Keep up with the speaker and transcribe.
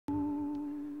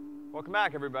Welcome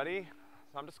back, everybody.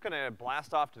 So I'm just gonna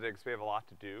blast off today because we have a lot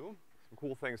to do, some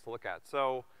cool things to look at.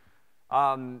 So,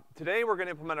 today we're gonna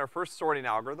implement our first sorting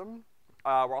algorithm.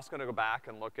 We're also gonna go back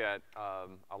and look at,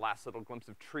 a last little glimpse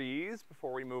of trees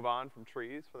before we move on from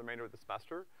trees for the remainder of the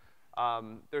semester.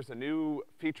 There's a new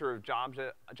feature of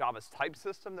Java's type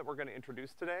system that we're gonna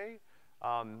introduce today.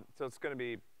 So it's gonna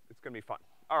be fun.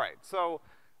 All right, so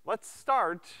let's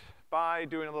start by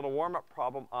doing a little warm-up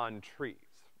problem on trees.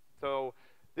 So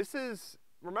this is,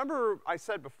 remember I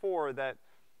said before that,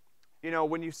 you know,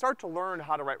 when you start to learn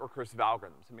how to write recursive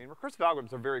algorithms, I mean, recursive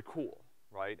algorithms are very cool,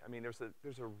 right? I mean, there's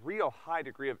a real high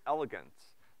degree of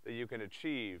elegance that you can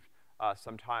achieve,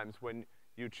 sometimes when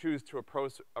you choose to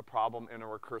approach a problem in a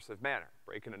recursive manner.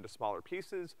 Break it into smaller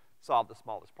pieces, solve the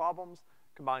smallest problems,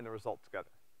 combine the results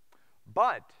together.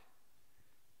 But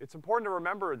it's important to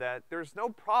remember that there's no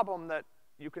problem that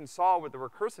you can solve with the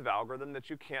recursive algorithm that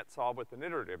you can't solve with an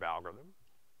iterative algorithm.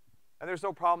 And there's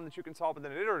no problem that you can solve with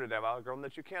an iterative algorithm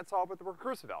that you can't solve with the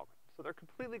recursive algorithm. So they're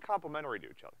completely complementary to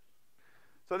each other.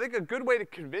 So I think a good way to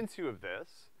convince you of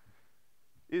this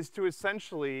is to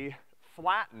essentially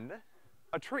flatten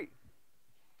a tree.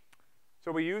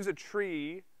 So we use a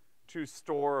tree to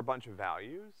store a bunch of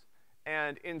values,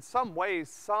 and in some ways,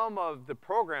 some of the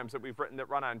programs that we've written that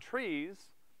run on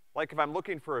trees, like if I'm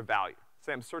looking for a value,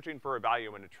 say I'm searching for a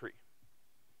value in a tree,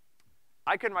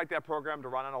 I can write that program to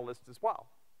run on a list as well.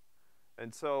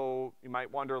 And so you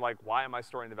might wonder, like, why am I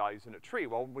storing the values in a tree?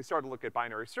 Well, when we start to look at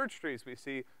binary search trees, we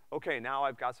see, okay, now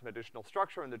I've got some additional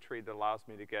structure in the tree that allows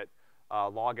me to get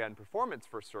log n performance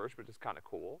for search, which is kind of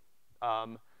cool.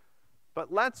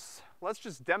 But let's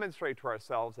just demonstrate to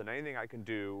ourselves that anything I can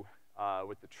do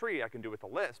with the tree, I can do with a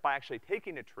list by actually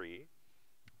taking a tree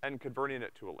and converting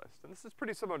it to a list. And this is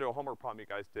pretty similar to a homework problem you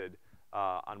guys did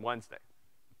on Wednesday.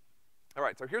 All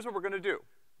right, so here's what we're gonna do.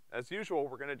 As usual,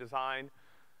 we're gonna design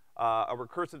a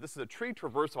recursive, this is a tree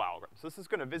traversal algorithm. So this is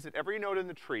gonna visit every node in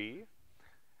the tree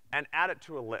and add it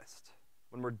to a list.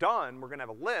 When we're done, we're gonna have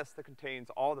a list that contains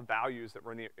all the values that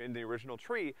were in the original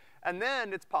tree, and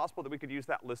then it's possible that we could use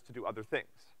that list to do other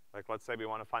things. Like, let's say we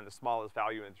wanna find the smallest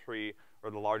value in the tree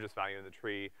or the largest value in the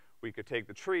tree. We could take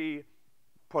the tree,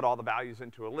 put all the values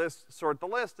into a list, sort the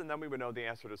list, and then we would know the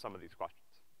answer to some of these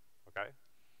questions, okay?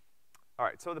 All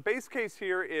right, so the base case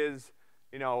here is,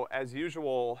 you know, as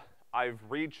usual, I've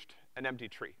reached an empty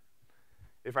tree.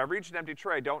 If I've reached an empty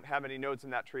tree, I don't have any nodes in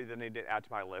that tree that I need to add to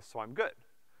my list, so I'm good.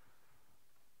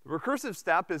 The recursive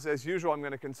step is, as usual, I'm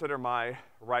gonna consider my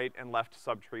right and left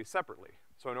subtree separately.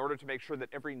 So in order to make sure that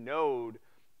every node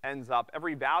ends up,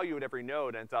 every value at every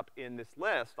node ends up in this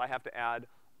list, I have to add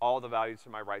all the values to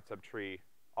my right subtree,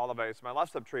 all the values to my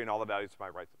left subtree, and all the values to my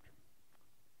right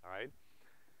subtree, all right?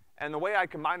 And the way I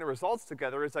combine the results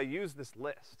together is I use this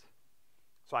list.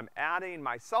 So I'm adding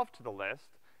myself to the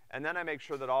list, and then I make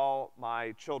sure that all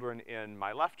my children in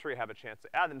my left tree have a chance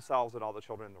to add themselves, and all the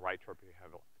children in the right tree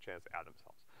have a chance to add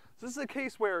themselves. So this is a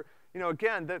case where, you know,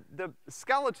 again, the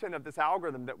skeleton of this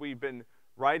algorithm that we've been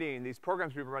writing, these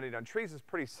programs we've been running on trees is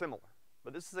pretty similar.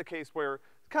 But this is a case where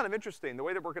it's kind of interesting. The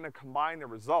way that we're gonna combine the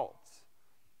results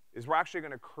is we're actually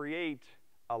gonna create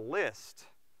a list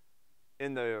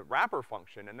in the wrapper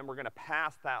function, and then we're gonna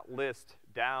pass that list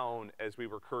down as we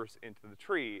recurse into the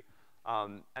tree.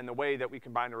 And the way that we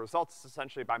combine the results is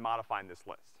essentially by modifying this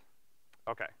list.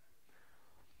 Okay.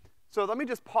 So let me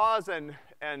just pause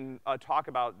and talk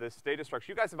about this data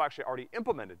structure. You guys have actually already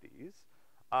implemented these.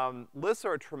 Lists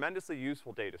are a tremendously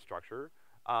useful data structure.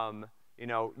 You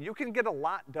know, you can get a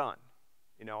lot done.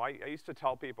 You know, I used to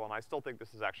tell people, and I still think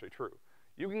this is actually true,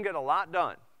 you can get a lot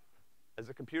done as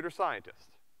a computer scientist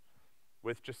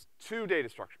with just two data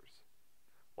structures.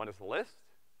 One is the list,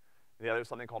 and the other is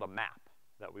something called a map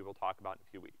that we will talk about in a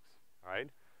few weeks, all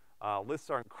right? Lists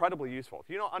are incredibly useful.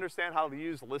 If you don't understand how to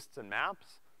use lists and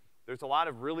maps, there's a lot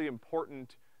of really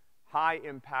important,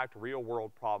 high-impact,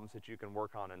 real-world problems that you can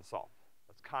work on and solve.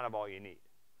 That's kind of all you need,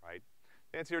 right?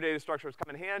 Fancier data structures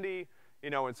come in handy,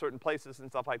 you know, in certain places and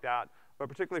stuff like that, but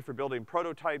particularly for building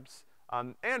prototypes,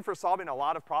 and for solving a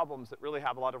lot of problems that really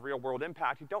have a lot of real-world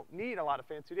impact, you don't need a lot of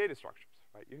fancy data structures,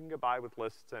 right? You can get by with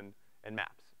lists and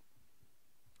maps.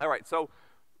 All right, so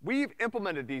we've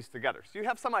implemented these together, so you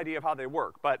have some idea of how they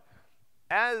work, but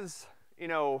as, you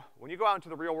know, when you go out into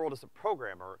the real world as a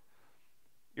programmer,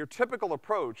 your typical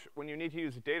approach when you need to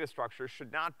use a data structure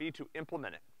should not be to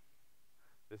implement it.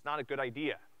 It's not a good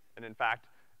idea, and in fact,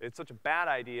 it's such a bad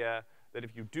idea that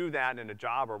if you do that in a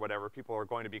job or whatever, people are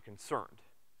going to be concerned.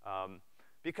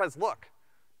 Because look,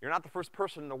 you're not the first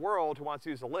person in the world who wants to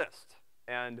use a list.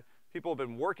 And people have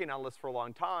been working on lists for a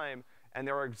long time, and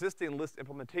there are existing list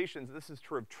implementations. This is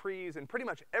true of trees and pretty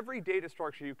much every data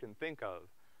structure you can think of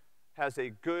has a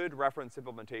good reference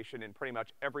implementation in pretty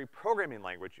much every programming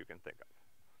language you can think of.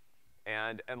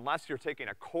 And unless you're taking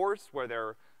a course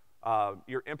where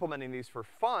you're implementing these for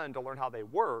fun to learn how they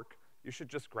work, you should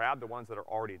just grab the ones that are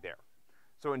already there.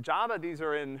 So in Java, these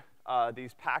are in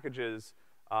these packages,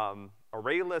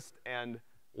 array list and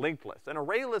linked list. And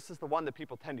array list is the one that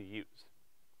people tend to use,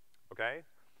 okay?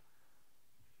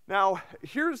 Now,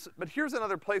 here's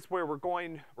another place where we're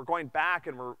going back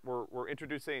and we're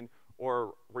introducing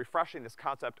or refreshing this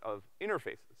concept of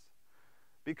interfaces.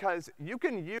 Because you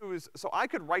can use, so I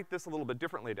could write this a little bit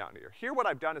differently down here. Here what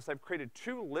I've done is I've created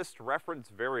two list reference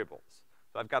variables.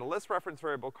 So I've got a list reference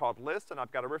variable called list, and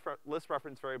I've got a list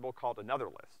reference variable called another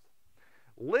list.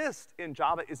 List in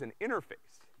Java is an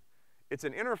interface. It's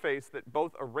an interface that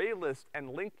both array list and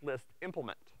linked list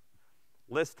implement.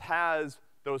 List has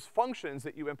those functions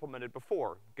that you implemented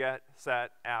before, get,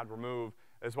 set, add, remove,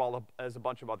 as well as a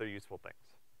bunch of other useful things,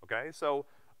 okay? So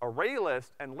array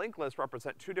list and linked list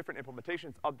represent two different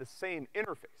implementations of the same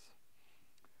interface.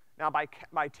 Now,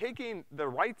 by taking the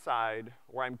right side,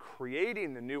 where I'm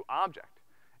creating the new object,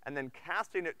 and then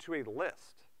casting it to a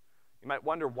list, you might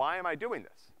wonder, why am I doing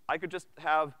this? I could just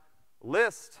have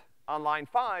list on line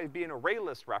 5 be an array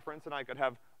list reference, and I could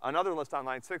have another list on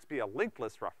line 6 be a linked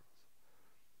list reference.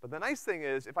 But the nice thing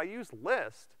is, if I use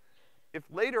list, if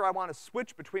later I want to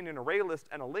switch between an array list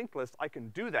and a linked list, I can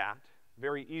do that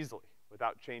very easily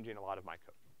without changing a lot of my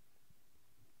code.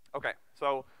 Okay,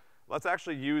 so let's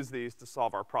actually use these to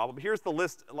solve our problem. Here's the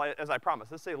list, as I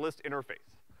promised. This is a list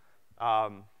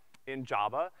interface in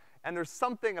Java. And there's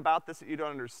something about this that you don't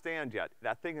understand yet.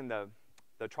 That thing in the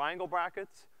triangle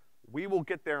brackets, we will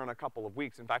get there in a couple of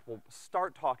weeks. In fact, we'll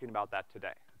start talking about that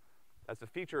today. That's a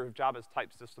feature of Java's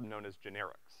type system known as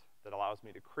generics that allows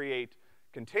me to create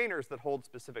containers that hold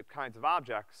specific kinds of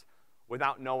objects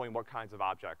without knowing what kinds of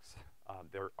objects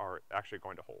there are actually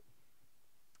going to hold.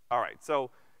 All right,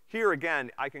 so here again,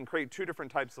 I can create two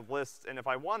different types of lists, and if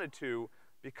I wanted to,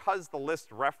 because the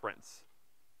list reference,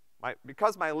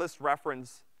 because my list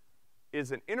reference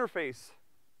is an interface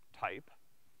type,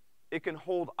 it can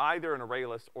hold either an array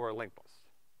list or a linked list.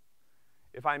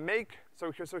 If I make,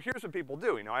 so here's what people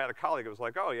do. You know, I had a colleague who was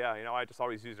like, oh yeah, you know, I just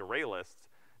always use array lists.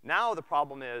 Now the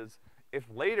problem is, if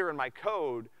later in my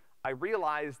code, I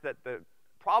realize that the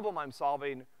problem I'm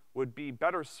solving would be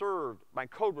better served, my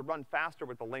code would run faster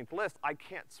with the linked list, I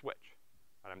can't switch,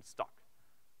 and I'm stuck.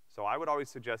 So I would always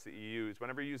suggest that you use,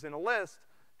 whenever you're using a list,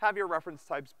 have your reference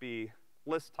types be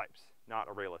list types, not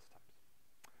array list types.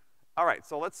 All right,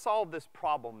 so let's solve this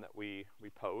problem that we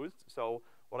posed. So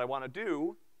what I want to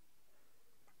do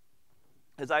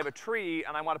is I have a tree,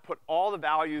 and I want to put all the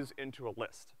values into a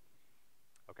list,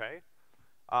 okay?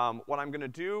 What I'm gonna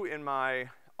do in my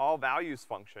all values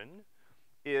function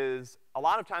is, a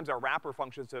lot of times our wrapper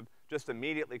functions have just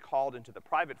immediately called into the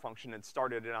private function and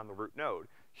started it on the root node.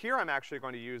 Here I'm actually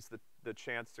going to use the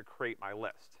chance to create my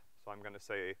list. So I'm gonna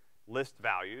say list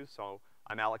values, so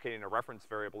I'm allocating a reference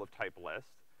variable of type list.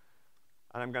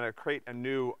 And I'm gonna create a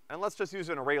new, and let's just use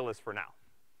an array list for now.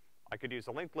 I could use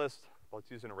a linked list, but let's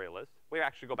use an array list. We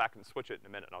actually go back and switch it in a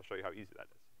minute, and I'll show you how easy that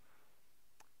is.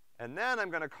 And then I'm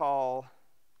gonna call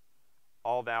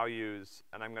all values,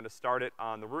 and I'm gonna start it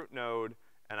on the root node,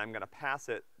 and I'm gonna pass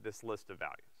it this list of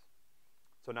values.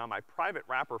 So now my private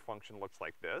wrapper function looks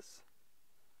like this.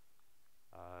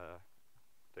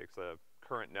 Takes a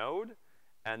current node,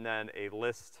 and then a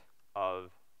list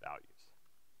of values.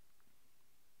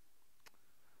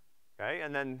 Okay,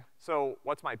 and then, so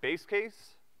what's my base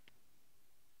case?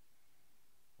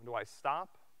 When do I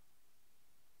stop?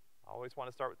 I always want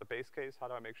to start with the base case. How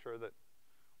do I make sure that,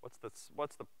 what's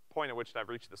the point at which I've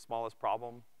reached the smallest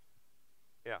problem?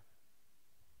 Yeah.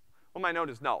 Well, my node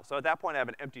is null, so at that point I have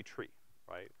an empty tree,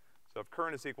 right? So if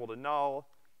current is equal to null,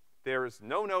 there's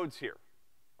no nodes here,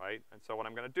 right? And so what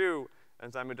I'm gonna do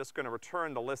is I'm just gonna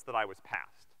return the list that I was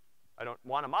passed. I don't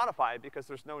wanna modify it because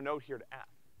there's no node here to add.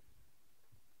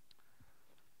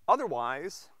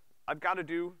 Otherwise, I've gotta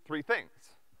do three things.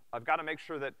 I've gotta make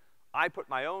sure that I put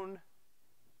my own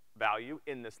value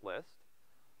in this list,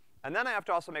 and then I have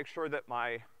to also make sure that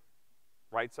my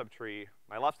right subtree,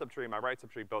 my left subtree, and my right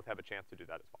subtree both have a chance to do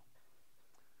that as well.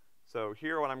 So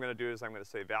here what I'm gonna do is I'm gonna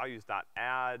say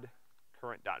values.add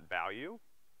current.value.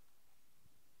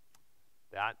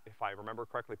 That, if I remember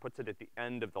correctly, puts it at the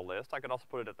end of the list. I could also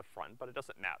put it at the front, but it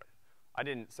doesn't matter. I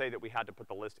didn't say that we had to put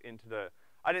the list into the,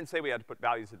 I didn't say we had to put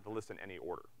values into the list in any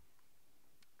order,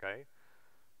 okay?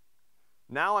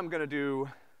 Now I'm gonna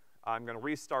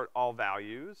restart all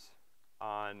values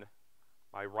on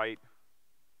my right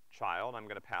child. I'm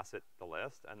gonna pass it the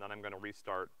list, and then I'm gonna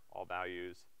restart all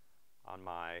values on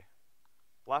my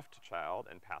left child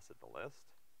and pass it the list.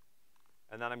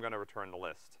 And then I'm gonna return the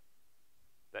list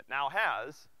that now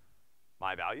has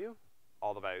my value,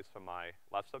 all the values from my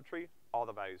left subtree, all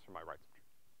the values from my right subtree.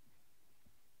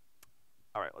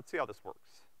 All right, let's see how this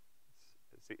works.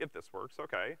 Let's see if this works,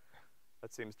 okay.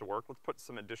 That seems to work. Let's put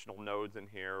some additional nodes in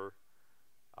here.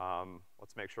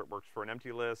 Let's make sure it works for an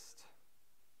empty list.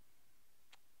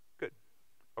 Good,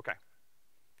 okay.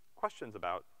 Questions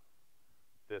about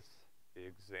this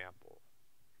example?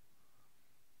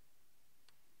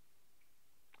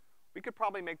 We could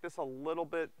probably make this a little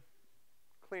bit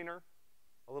cleaner,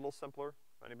 a little simpler.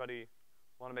 Anybody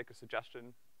want to make a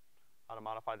suggestion how to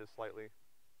modify this slightly?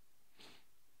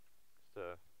 It's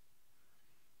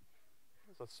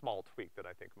a small tweak that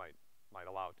I think might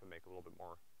allow it to make a little bit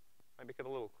more, might make it a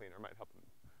little cleaner, might help them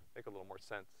make a little more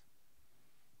sense.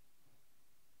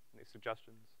 Any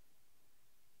suggestions?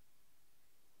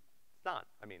 It's not.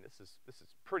 I mean, this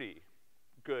is pretty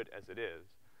good as it is.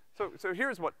 So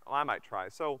here's what I might try.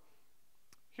 So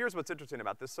here's what's interesting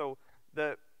about this. So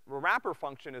the wrapper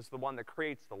function is the one that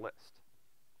creates the list.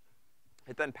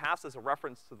 It then passes a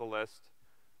reference to the list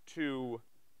to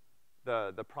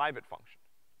the private function,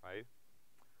 right?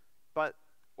 But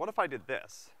what if I did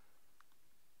this?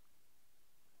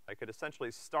 I could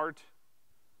essentially start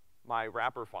my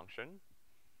wrapper function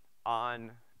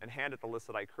and hand it the list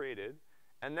that I created,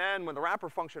 and then when the wrapper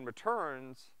function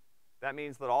returns, that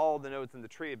means that all the nodes in the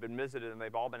tree have been visited and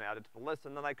they've all been added to the list,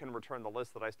 and then I can return the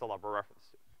list that I still have a reference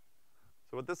to.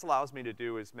 So what this allows me to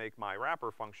do is make my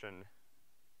wrapper function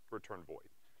return void.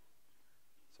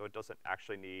 So it doesn't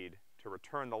actually need to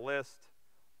return the list,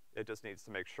 it just needs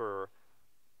to make sure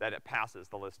that it passes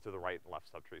the list to the right and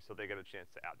left subtree, so they get a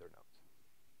chance to add their nodes.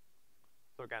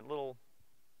 So again, little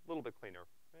bit cleaner,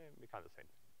 maybe kind of the same thing.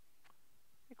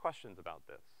 Any questions about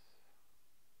this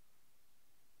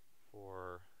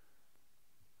before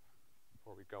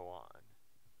we go on?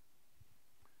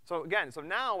 So again, so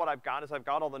now what I've got is I've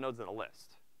got all the nodes in a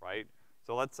list, right?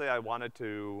 So let's say I wanted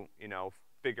to, you know,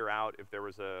 figure out if there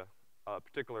was a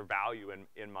particular value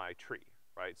in my tree,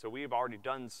 right? So we've already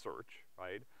done search,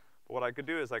 right? But what I could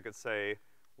do is I could say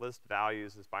list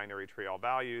values is binary tree all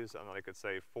values, and then I could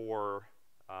say for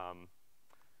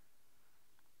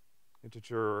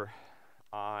integer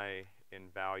I in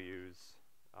values,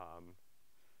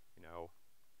 you know,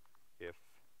 if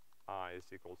I is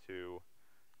equal to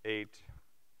 8,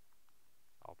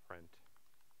 I'll print,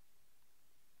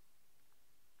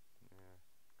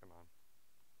 come on.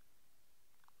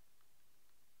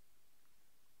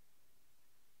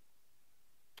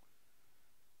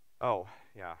 Oh,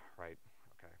 yeah, right,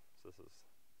 okay, so this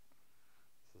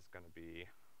is gonna be,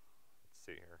 let's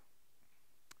see here.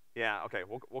 Yeah, okay,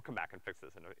 we'll come back and fix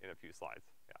this in a few slides.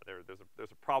 Yeah, there's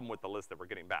a problem with the list that we're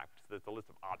getting back, the list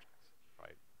of objects,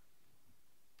 right?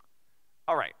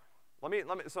 All right, let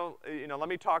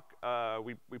me talk,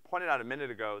 we pointed out a minute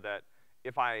ago that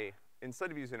if I, instead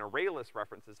of using array list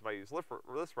references, if I use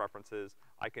list references,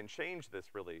 I can change this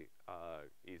really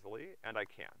easily, and I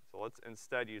can. So let's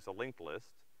instead use a linked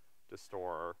list to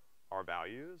store our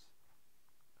values.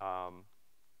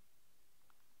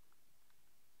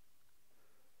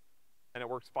 And it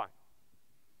works fine.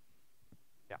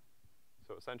 Yeah.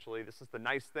 So essentially, this is the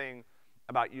nice thing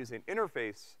about using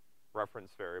interface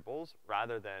reference variables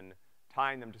rather than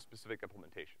tying them to specific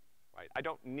implementation, right? I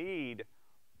don't need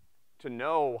to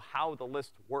know how the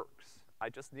list works. I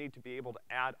just need to be able to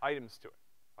add items to it,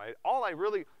 right?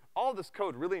 All this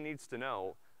code really needs to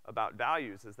know about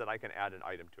values is that I can add an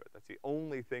item to it. That's the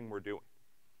only thing we're doing.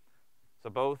 So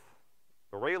both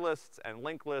array lists and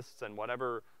linked lists and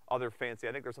whatever other fancy,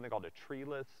 I think there's something called a tree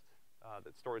list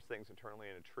that stores things internally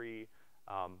in a tree.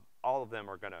 All of them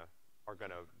are gonna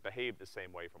behave the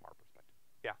same way from our perspective.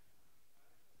 Yeah.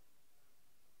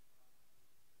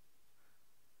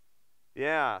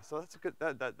 Yeah, so that's a good,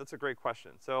 that's a great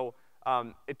question. So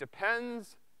it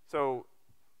depends, so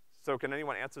can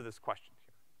anyone answer this question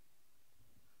here?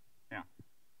 Yeah.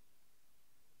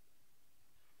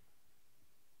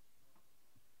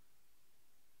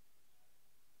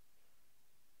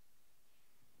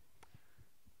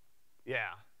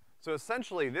 Yeah, so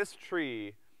essentially this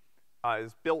tree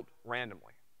is built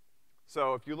randomly.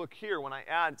 So if you look here, when I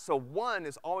add, so 1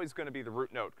 is always gonna be the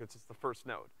root node, because it's the first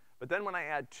node. But then when I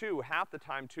add 2, half the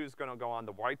time 2 is gonna go on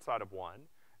the right side of 1,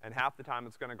 and half the time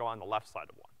it's gonna go on the left side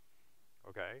of 1,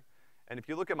 okay? And if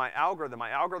you look at my algorithm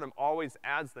always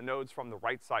adds the nodes from the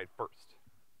right side first,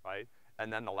 right?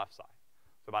 And then the left side.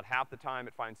 So about half the time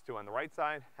it finds 2 on the right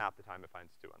side, half the time it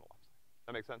finds 2 on the left side.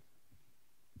 That make sense?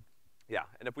 Yeah,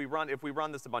 and if we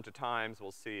run this a bunch of times,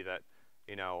 we'll see that,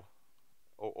 you know,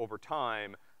 over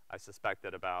time, I suspect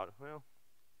that about, well,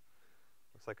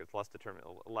 Looks like it's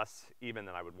less even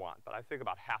than I would want, but I think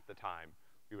about half the time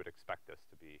we would expect this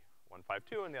to be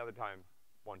 152, and the other time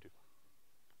 125.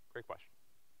 Great question.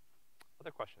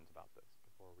 Other questions about this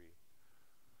before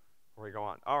we go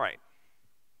on? All right.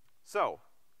 So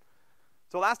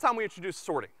last time we introduced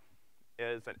sorting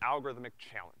as an algorithmic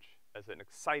challenge, as an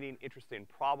exciting, interesting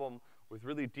problem with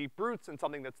really deep roots and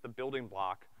something that's the building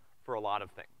block for a lot of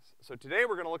things. So today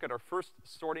we're gonna look at our first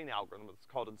sorting algorithm. It's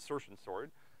called insertion sort.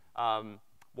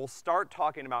 We'll start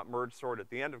talking about merge sort at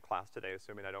the end of class today,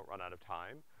 assuming I don't run out of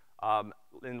time.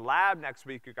 In lab next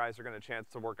week, you guys are gonna have a chance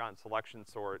to work on selection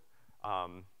sort,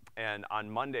 and on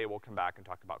Monday, we'll come back and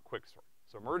talk about quick sort.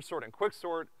 So merge sort and quick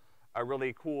sort are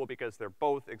really cool because they're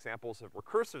both examples of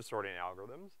recursive sorting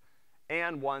algorithms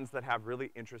and ones that have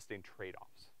really interesting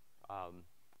trade-offs.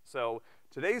 So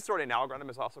today's sorting algorithm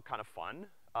is also kind of fun,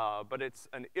 but it's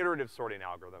an iterative sorting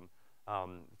algorithm,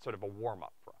 sort of a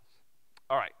warm-up for us.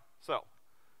 All right, so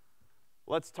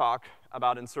let's talk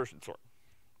about insertion sort.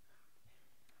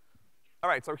 All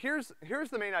right, so here's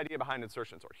the main idea behind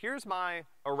insertion sort. Here's my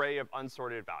array of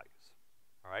unsorted values,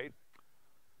 all right?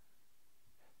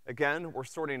 Again, we're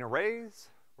sorting arrays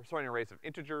of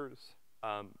integers,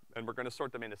 and we're gonna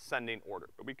sort them in ascending order.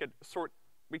 But we can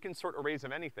sort arrays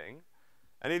of anything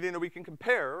that we can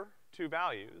compare two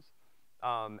values,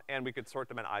 and we could sort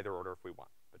them in either order if we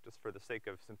want. But just for the sake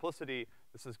of simplicity,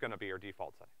 this is gonna be our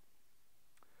default setting.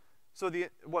 So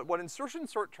what insertion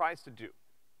sort tries to do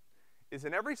is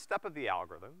in every step of the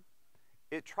algorithm,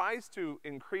 it tries to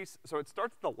increase, so it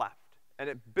starts at the left, and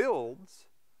it builds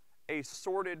a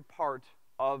sorted part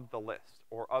of the list,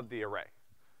 or of the array.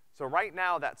 So right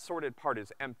now, that sorted part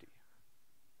is empty,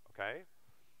 okay?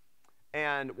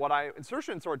 And what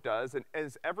insertion sort does,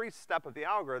 is every step of the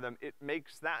algorithm, it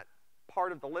makes that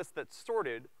part of the list that's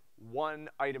sorted one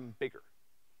item bigger.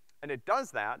 And it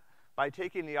does that by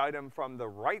taking the item from the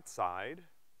right side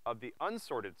of the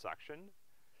unsorted section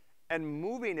and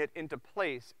moving it into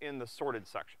place in the sorted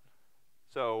section.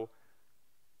 So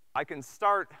I can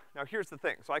start, now here's the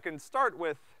thing, so I can start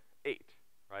with 8,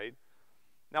 right?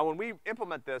 Now when we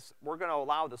implement this, we're gonna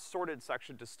allow the sorted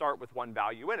section to start with one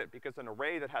value in it, because an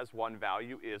array that has one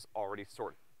value is already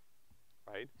sorted,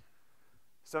 right?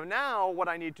 So now what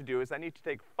I need to do is I need to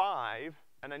take 5,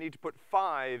 and I need to put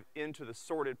 5 into the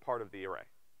sorted part of the array.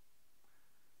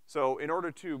 So in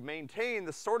order to maintain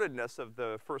the sortedness of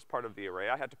the first part of the array,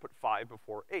 I had to put 5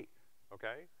 before 8,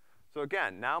 okay? So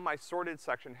again, now my sorted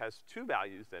section has 2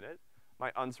 values in it.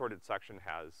 My unsorted section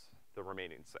has the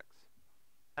remaining 6.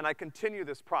 And I continue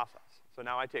this process. So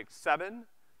now I take 7,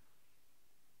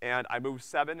 and I move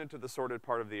 7 into the sorted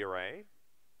part of the array.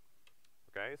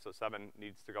 Okay, so 7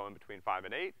 needs to go in between 5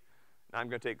 and 8. Now I'm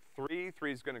gonna take 3.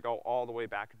 3 is gonna go all the way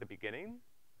back at the beginning.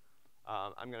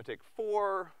 I'm gonna take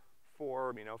 4.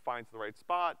 4, finds the right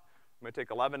spot. I'm gonna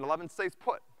take 11. 11 stays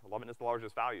put. 11 is the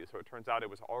largest value, so it turns out it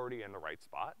was already in the right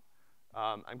spot.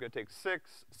 I'm gonna take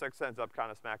 6. 6 ends up kind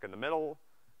of smack in the middle.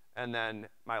 And then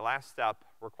my last step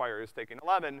requires taking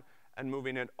 11 and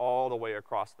moving it all the way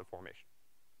across the formation,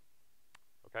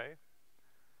 okay?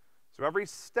 So every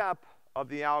step of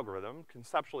the algorithm,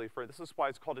 conceptually, this is why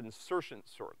it's called insertion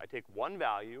sort. I take one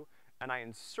value and I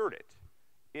insert it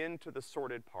into the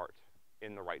sorted part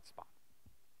in the right spot,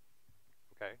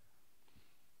 okay?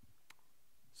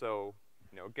 So,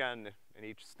 again, in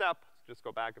each step, just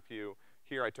go back a few.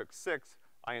 Here I took 6.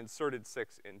 I inserted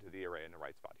 6 into the array in the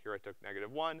right spot. Here I took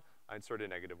 -1, I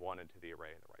inserted -1 into the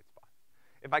array in the right spot.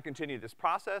 If I continue this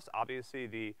process, obviously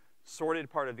the sorted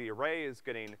part of the array is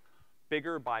getting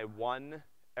bigger by 1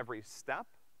 every step,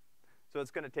 so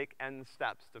it's gonna take n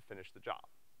steps to finish the job.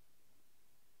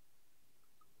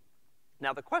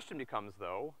 Now the question becomes,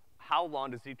 though, how long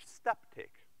does each step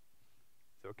take?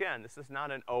 So again, this is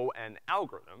not an O(n)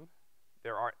 algorithm.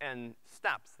 There are n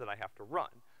steps that I have to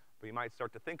run. But you might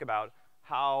start to think about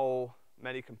how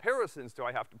many comparisons do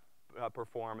I have to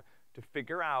perform to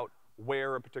figure out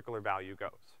where a particular value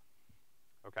goes.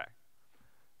 Okay.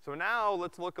 So now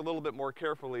let's look a little bit more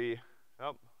carefully.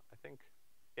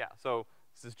 So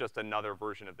this is just another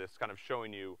version of this, kind of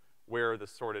showing you where the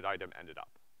sorted item ended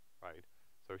up, right?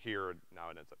 So here, now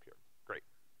it ends up here. Great.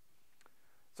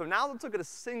 So now let's look at a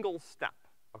single step.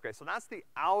 Okay, so that's the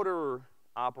outer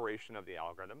operation of the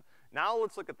algorithm. Now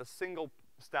let's look at the single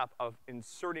step of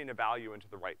inserting a value into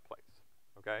the right place,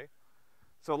 okay?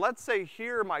 So let's say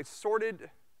here my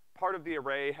sorted part of the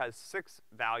array has 6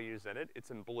 values in it. It's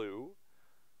in blue.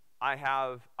 I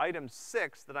have item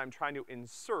 6 that I'm trying to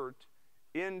insert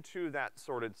into that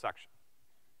sorted section.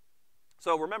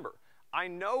 So remember, I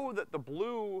know that the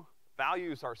blue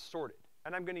values are sorted,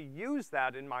 and I'm gonna use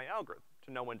that in my algorithm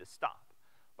to know when to stop.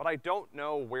 but I don't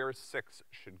know where 6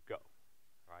 should go,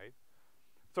 right?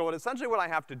 So essentially what I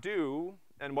have to do,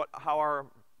 and how our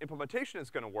implementation is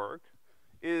gonna work,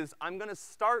 is I'm gonna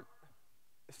start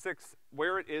 6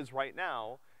 where it is right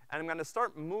now, and I'm gonna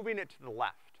start moving it to the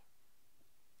left.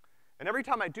 And every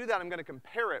time I do that, I'm gonna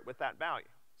compare it with that value.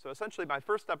 So essentially my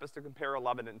first step is to compare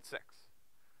 11 and 6.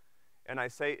 And I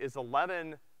say, is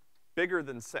 11 bigger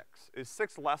than 6? Is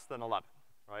 6 less than 11,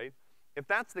 right? If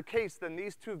that's the case, then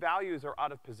these two values are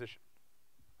out of position,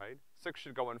 right? 6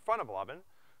 should go in front of 11.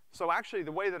 So actually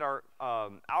the way that our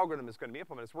algorithm is gonna be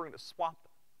implemented is we're gonna swap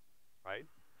them, right?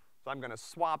 So I'm gonna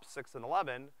swap 6 and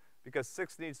 11 because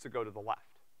 6 needs to go to the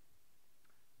left.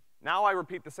 Now I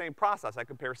repeat the same process. I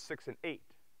compare 6 and 8,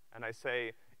 and I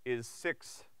say, is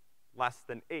 6 less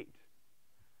than 8?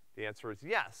 The answer is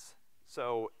yes.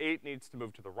 So 8 needs to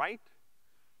move to the right,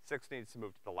 6 needs to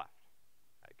move to the left.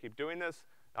 I keep doing this.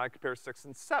 Now I compare 6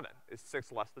 and 7. Is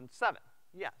 6 less than 7?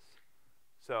 Yes.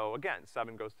 So again,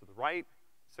 7 goes to the right,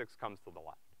 6 comes to the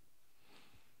left.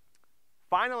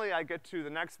 Finally, I get to the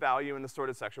next value in the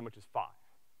sorted section, which is 5.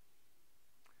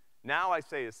 Now I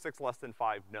say, is 6 less than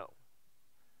 5? No.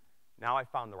 Now I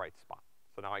found the right spot.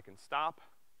 So now I can stop,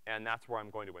 and that's where I'm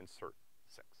going to insert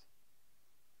 6,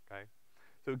 okay?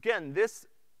 So again, this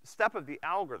step of the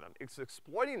algorithm is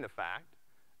exploiting the fact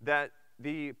that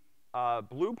the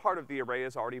blue part of the array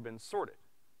has already been sorted.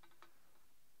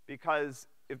 Because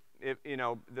if you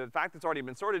know, the fact it's already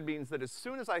been sorted means that as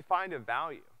soon as I find a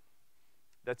value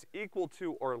that's equal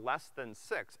to or less than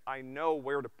 6, I know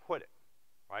where to put it,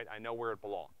 right? I know where it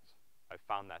belongs. I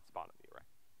found that spot in the array.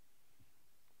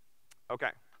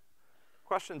 Okay.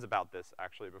 Questions about this,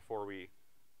 actually, before we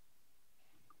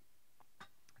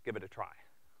give it a try?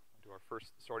 We'll do our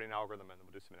first sorting algorithm, and then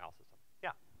we'll do some analysis on it.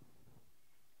 Yeah?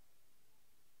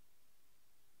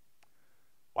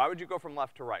 Why would you go from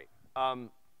left to right?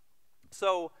 Let's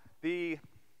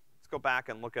go back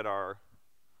and look at our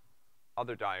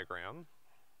other diagram.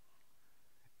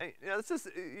 And, you know,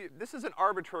 this is an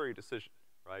arbitrary decision,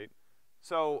 right?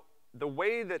 So the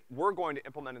way that we're going to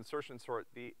implement insertion sort,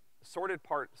 the sorted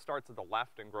part starts at the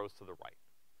left and grows to the right.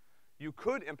 You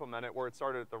could implement it where it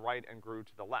started at the right and grew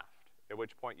to the left, at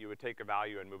which point you would take a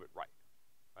value and move it right,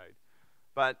 right?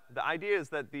 But the idea is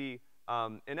that in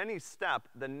any step,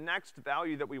 the next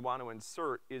value that we want to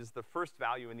insert is the first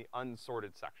value in the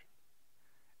unsorted section.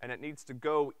 And it needs to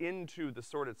go into the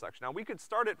sorted section. Now, we could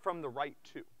start it from the right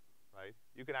too, right?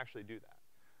 You could actually do that.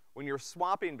 When you're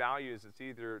swapping values, it's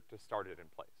easier to start it in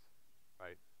place,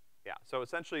 right? Yeah, so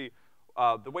essentially,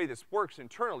 the way this works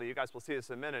internally, you guys will see this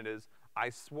in a minute, is I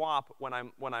swap, when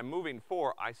I'm moving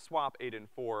 4, I swap 8 and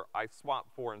 4, I swap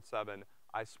 4 and 7,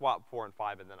 I swap 4 and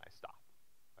 5, and then I stop,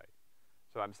 right?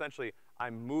 So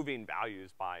I'm moving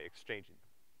values by exchanging them.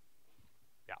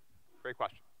 Yeah, great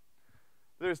question.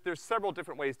 There's several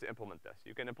different ways to implement this.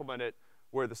 You can implement it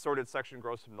where the sorted section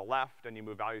grows from the left and you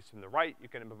move values from the right. You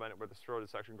can implement it where the sorted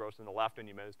section grows from the left and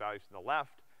you move values from the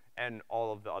left, and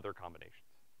all of the other combinations,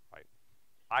 right?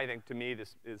 I think, to me,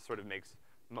 this sort of makes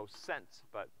most sense,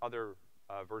 but other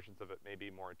versions of it may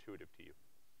be more intuitive to you.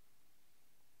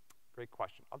 Great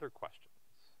question. Other questions?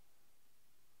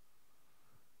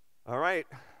 All right,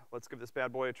 let's give this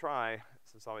bad boy a try.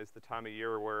 This is always the time of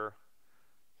year where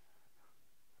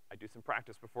I do some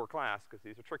practice before class, because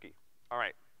these are tricky. All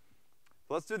right,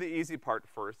 so let's do the easy part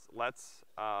first. Let's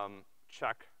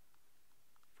check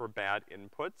for bad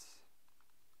inputs.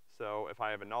 So if I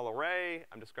have a null array,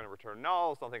 I'm just gonna return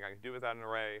null. There's nothing I can do with that in an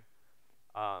array.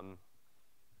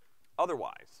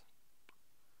 Otherwise,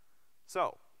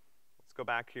 so let's go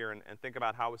back here and think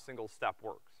about how a single step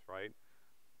works, right?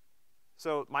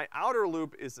 So my outer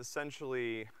loop is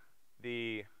essentially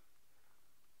the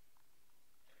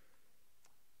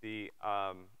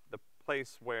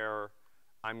place where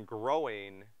I'm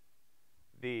growing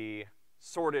the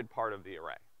sorted part of the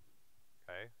array,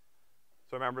 okay?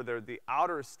 So remember, the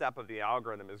outer step of the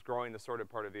algorithm is growing the sorted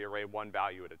part of the array one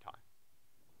value at a time.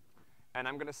 And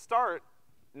I'm gonna start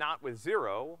not with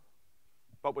 0,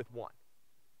 but with 1,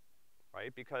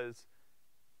 right? Because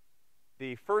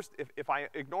the first, if I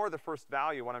ignore the first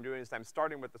value, what I'm doing is I'm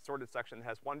starting with the sorted section that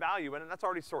has 1 value in it, and that's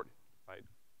already sorted, right?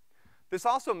 This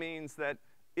also means that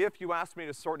if you ask me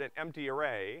to sort an empty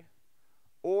array,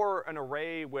 or an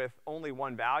array with only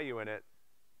 1 value in it,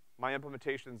 my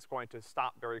implementation is going to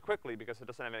stop very quickly because it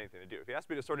doesn't have anything to do. If you ask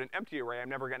me to sort an empty array, I'm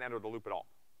never gonna enter the loop at all,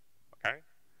 okay?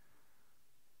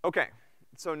 Okay,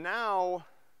 so now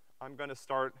I'm gonna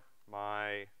start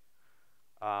my,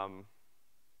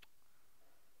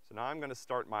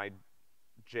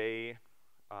 j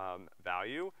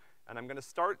value, and I'm gonna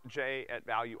start j at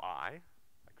value I.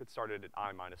 I could start it at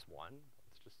I minus 1.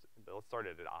 Let's let's start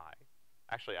it at I.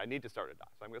 Actually, I need to start at I,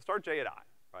 so I'm gonna start J at I,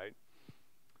 right?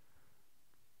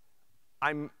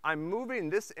 I'm moving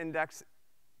this index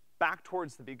back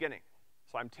towards the beginning.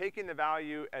 So I'm taking the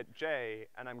value at J,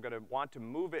 and I'm gonna want to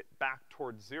move it back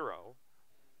towards 0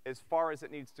 as far as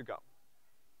it needs to go.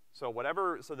 So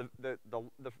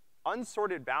the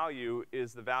unsorted value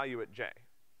is the value at J,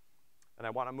 and I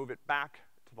wanna move it back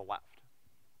to the left.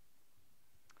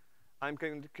 I'm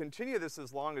going to continue this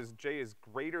as long as J is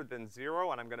greater than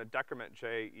 0, and I'm gonna decrement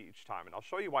J each time, and I'll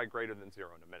show you why greater than 0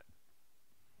 in a minute.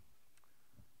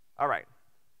 All right,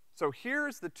 so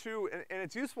here's the two, and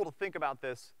it's useful to think about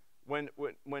this when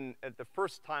at the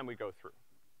first time we go through.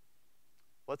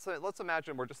 Let's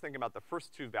imagine we're just thinking about the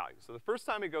first two values. So the first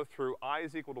time we go through, I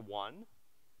is equal to 1,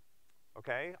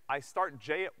 okay? I start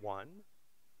J at 1.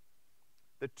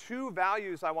 The two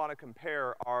values I want to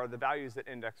compare are the values at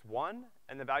index 1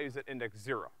 and the values at index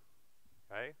 0,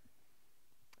 okay?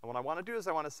 And what I want to do is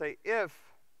I want to say if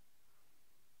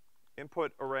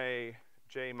input array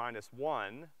J minus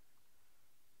 1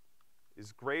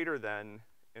 is greater than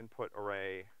input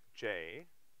array J,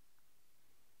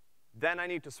 then I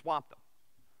need to swap them.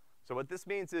 So what this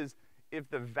means is if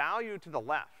the value to the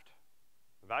left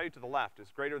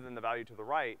is greater than the value to the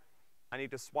right, I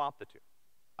need to swap the two.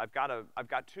 I've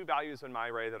got two values in my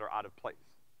array that are out of place.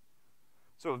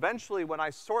 So eventually when I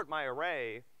sort my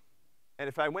array, and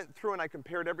if I went through and I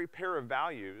compared every pair of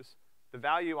values, the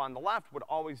value on the left would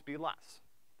always be less.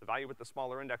 The value with the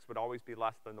smaller index would always be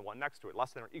less than the one next to it,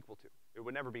 less than or equal to. It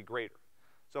would never be greater.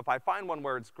 So if I find one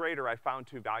where it's greater, I found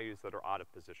two values that are out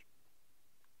of position.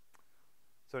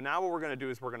 So now what we're gonna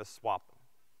do is we're gonna swap them.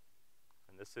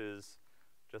 And this is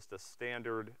just a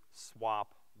standard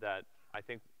swap that I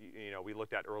think, we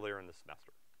looked at earlier in the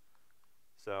semester.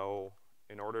 So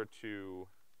in order to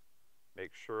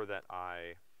make sure that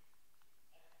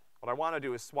what I wanna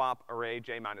do is swap array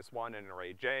J minus 1 and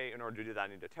array J. In order to do that, I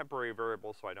need a temporary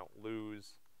variable so I don't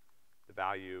lose the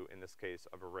value, in this case,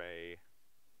 of array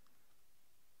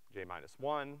J minus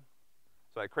 1.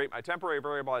 So I create my temporary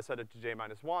variable, I set it to J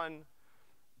minus 1.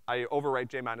 I overwrite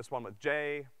J minus 1 with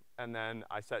J, and then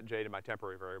I set J to my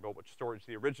temporary variable, which stores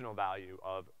the original value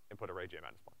of input array J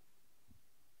minus 1.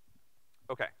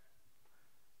 Okay.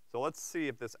 So let's see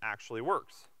if this actually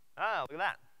works. Ah, look at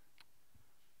that.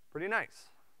 Pretty nice.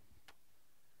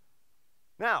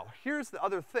 Now, here's the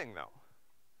other thing, though.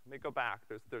 Let me go back.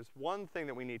 There's one thing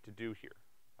that we need to do here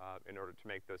in order to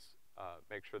make this,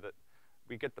 make sure that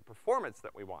we get the performance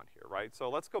that we want here, right? So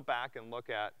let's go back and look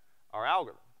at our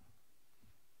algorithm.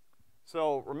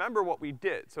 So remember what we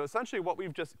did. So essentially what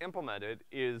we've just implemented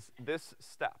is this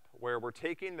step, where we're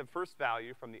taking the first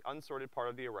value from the unsorted part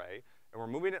of the array, and we're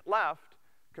moving it left,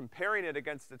 comparing it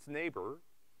against its neighbor,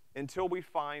 until we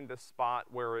find the spot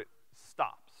where it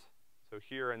stops. So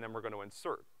here, and then we're gonna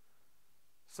insert.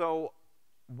 So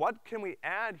what can we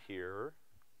add here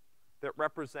that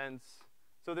represents,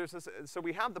 so there's this, so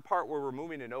we have the part where we're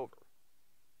moving it over.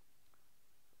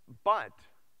 But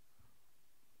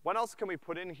what else can we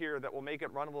put in here that will make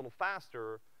it run a little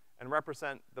faster and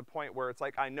represent the point where it's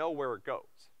like, I know where it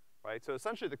goes, right? So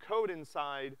essentially the code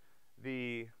inside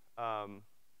the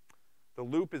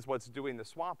loop is what's doing the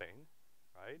swapping,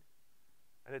 right?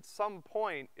 And at some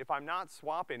point, if I'm not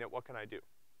swapping it, what can I do?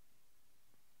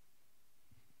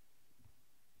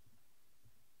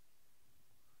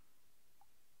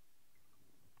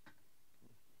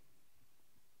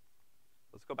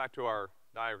 Let's go back to our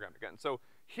diagram again. So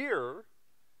here,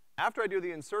 after I do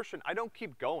the insertion, I don't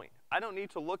keep going. I don't need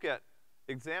to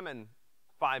examine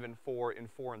 5 and 4 in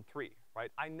 4 and 3,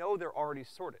 right? I know they're already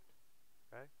sorted,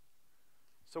 okay?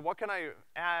 So what can I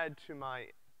add to my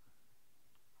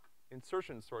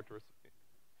insertion sort to receive?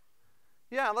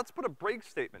 Yeah, let's put a break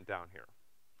statement down here.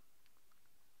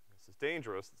 This is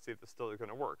dangerous. Let's see if this still is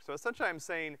gonna work. So essentially I'm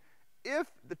saying, if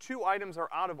the two items are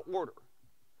out of order,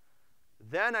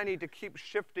 then I need to keep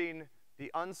shifting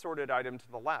the unsorted item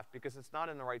to the left because it's not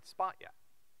in the right spot yet.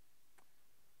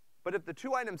 But if the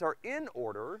two items are in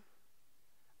order,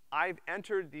 I've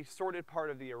entered the sorted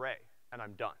part of the array, and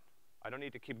I'm done. I don't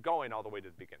need to keep going all the way to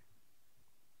the beginning.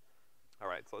 All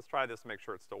right, so let's try this and make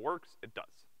sure it still works. It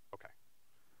does. Okay.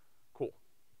 Cool.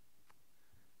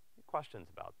 Any questions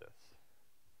about this?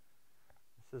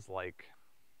 This is like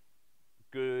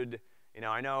good,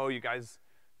 I know you guys,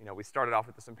 we started off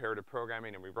with this imperative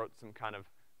programming and we wrote some kind of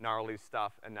gnarly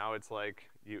stuff, and now it's like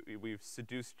we've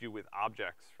seduced you with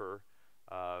objects for,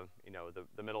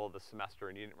 the middle of the semester,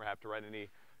 and you didn't have to write any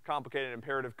complicated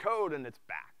imperative code, and it's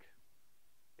back.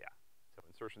 Yeah. So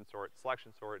insertion sort,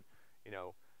 selection sort,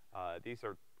 these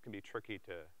can be tricky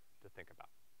to think about.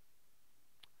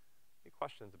 Any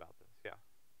questions about this? Yeah.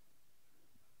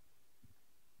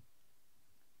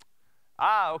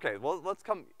 Ah, okay, well,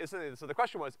 so the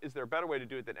question was, is there a better way to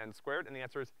do it than n squared? And the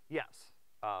answer is yes.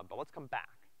 But let's come back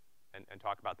and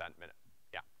talk about that in a minute.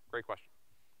 Yeah, great question.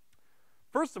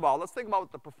 First of all, let's think about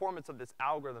what the performance of this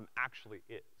algorithm actually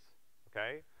is,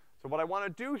 okay? So what I wanna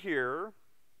do here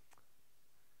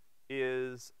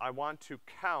is I want to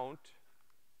count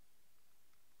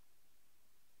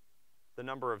the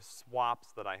number of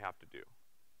swaps that I have to do.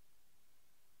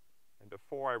 And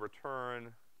before I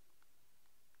return,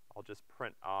 I'll just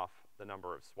print off the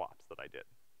number of swaps that I did,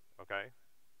 okay?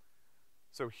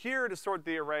 So here to sort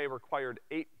the array required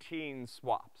 18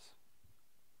 swaps.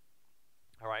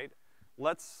 All right?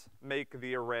 Let's make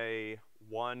the array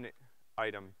one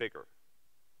item bigger.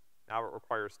 Now it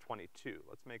requires 22.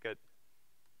 Let's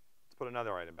put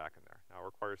another item back in there. Now it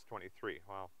requires 23.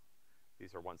 Well,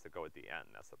 these are ones that go at the end,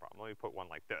 that's the problem. Let me put one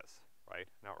like this, right?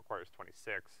 Now it requires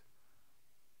 26.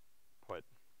 Put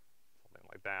something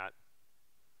like that.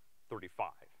 35,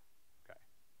 okay.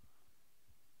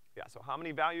 Yeah, so how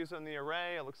many values in the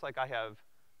array? It looks like I have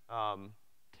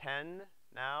 10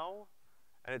 now,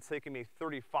 and it's taking me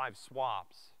 35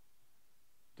 swaps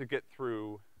to get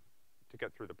through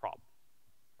the problem,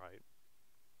 right?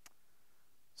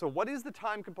 So what is the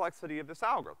time complexity of this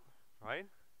algorithm, right?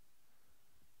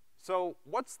 So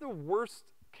what's the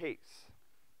worst case?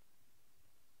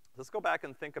 Let's go back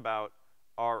and think about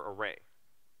our array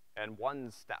and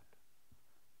one step.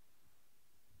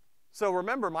 So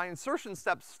remember, my insertion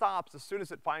step stops as soon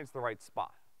as it finds the right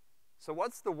spot. So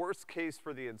what's the worst case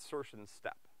for the insertion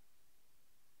step?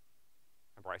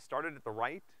 Remember, I started at the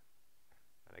right,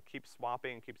 and I keep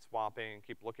swapping,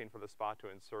 keep looking for the spot to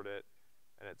insert it,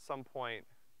 and at some point,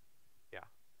 yeah.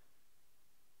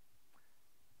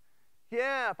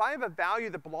 Yeah, if I have a value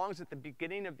that belongs at the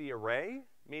beginning of the array,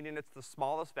 meaning it's the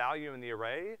smallest value in the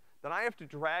array, then I have to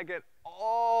drag it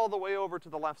all the way over to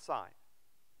the left side,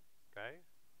 okay?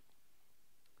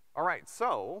 All right,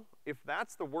 so if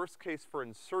that's the worst case for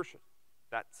insertion,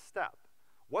 that step,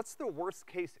 what's the worst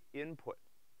case input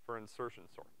for insertion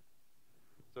sort?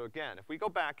 So again, if we go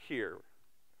back here,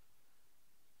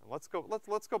 and let's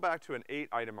go back to an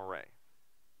 8-item array.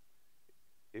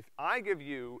 If I give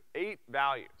you 8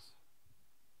 values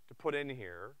to put in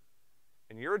here,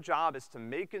 and your job is to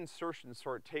make insertion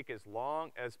sort take as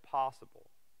long as possible,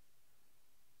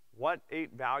 what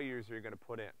 8 values are you gonna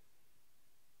put in?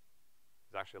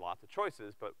 There's actually lots of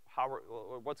choices, but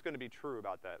what's gonna be true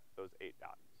about those 8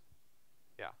 values?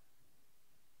 Yeah.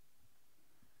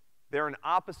 They're in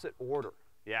opposite order.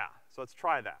 Yeah, so let's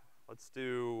try that. Let's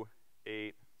do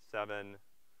 8, 7,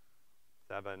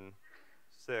 7,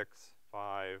 6,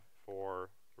 5, 4,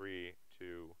 3,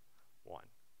 2, 1.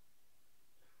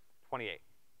 28.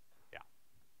 Yeah,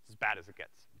 it's as bad as it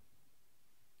gets.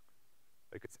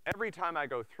 Because every time I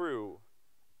go through,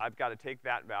 I've got to take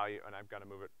that value and I've got to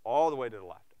move it all the way to the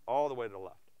left, all the way to the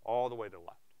left, all the way to the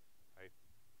left, right?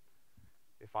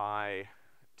 If I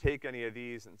take any of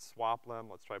these and swap them,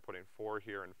 let's try putting 4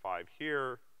 here and 5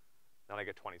 here, then I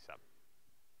get 27,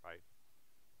 right?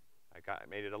 I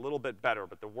made it a little bit better,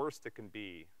 but the worst it can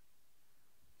be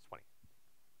is 20.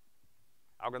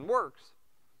 Algorithm works,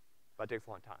 but it takes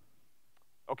a long time.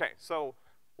 Okay, so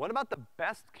what about the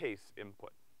best case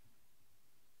input?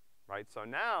 Right, so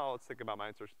now let's think about my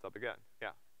insertion step again, yeah.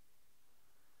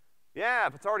 Yeah,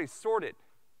 if it's already sorted,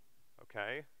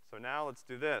 okay? So now let's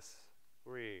do this.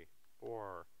 3,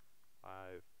 4, 5,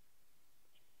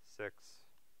 6,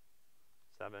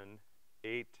 7,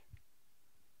 8.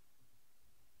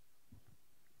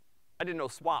 I didn't know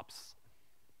swaps.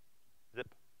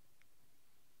 Zip.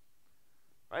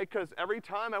 Right, because every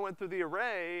time I went through the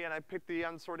array and I picked the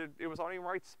unsorted, it was already in the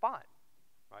right spot,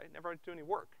 right? Never had to do any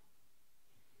work.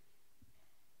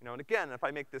 You know, and again, if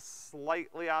I make this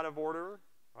slightly out of order,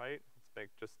 right?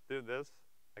 Just do this.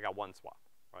 I got 1 swap,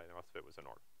 right? The rest of it was in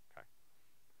order, okay?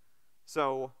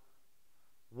 So,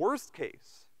 worst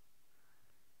case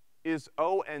is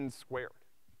O(n) squared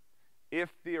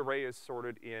if the array is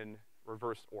sorted in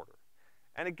reversed order.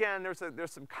 And again,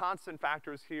 there's some constant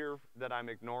factors here that I'm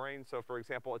ignoring. So for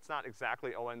example, it's not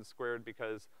exactly O(n) squared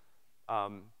because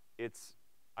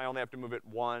I only have to move it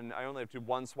I only have to do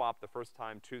 1 swap the first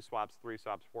time, 2 swaps, 3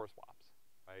 swaps, 4 swaps,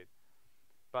 right?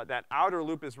 But that outer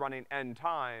loop is running n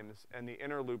times, and the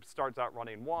inner loop starts out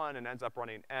running 1 and ends up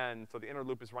running n, so the inner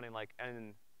loop is running like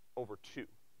n over 2.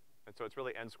 And so it's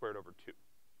really n squared over 2,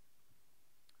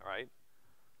 all right?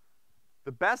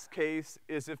 The best case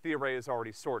is if the array is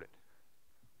already sorted,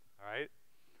 all right?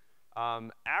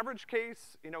 Average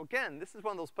case, you know, again, this is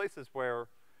one of those places where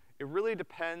it really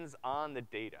depends on the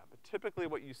data. But typically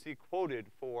what you see quoted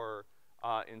for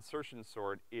insertion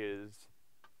sort is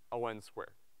O(n)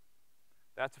 squared.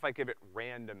 That's if I give it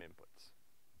random inputs,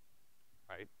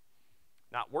 right?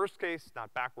 Not worst case,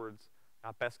 not backwards,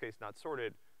 not best case, not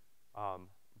sorted,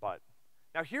 but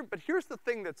here's the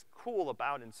thing that's cool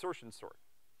about insertion sort.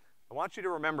 I want you to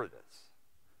remember this,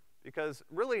 because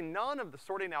really none of the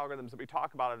sorting algorithms that we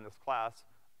talk about in this class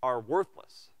are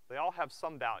worthless. They all have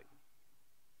some value.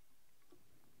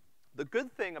 The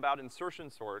good thing about insertion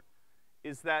sort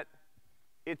is that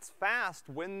it's fast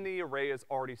when the array is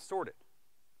already sorted.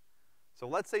 So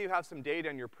let's say you have some data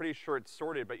and you're pretty sure it's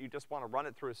sorted, but you just want to run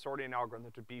it through a sorting algorithm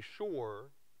to be sure.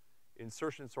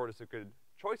 Insertion sort is a good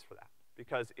choice for that,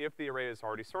 because if the array is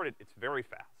already sorted, it's very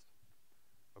fast,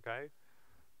 okay?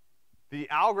 The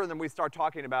algorithm we start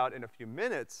talking about in a few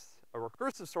minutes, a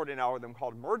recursive sorting algorithm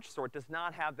called merge sort, does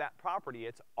not have that property.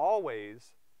 It's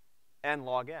always n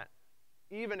log n,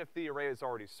 even if the array is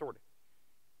already sorted,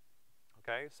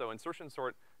 okay? So insertion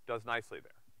sort does nicely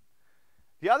there.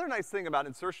 The other nice thing about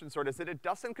insertion sort is that it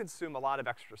doesn't consume a lot of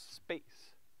extra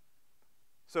space.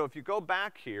 So if you go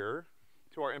back here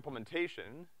to our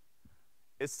implementation,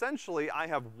 essentially I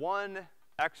have one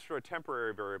extra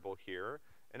temporary variable here,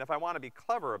 and if I want to be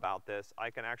clever about this, I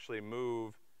can actually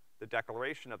move the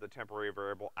declaration of the temporary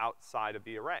variable outside of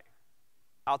the array.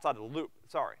 Outside of the loop,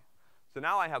 sorry. So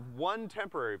now I have one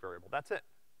temporary variable, that's it.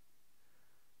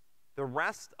 The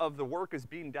rest of the work is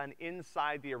being done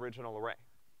inside the original array,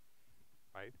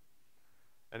 right?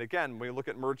 And again, when we look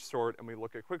at merge sort and we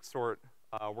look at quick sort,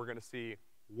 we're gonna see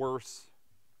worse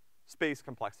space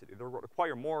complexity. They'll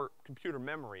require more computer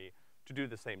memory to do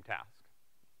the same task.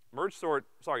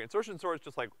 Insertion sort is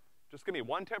just like, just give me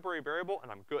one temporary variable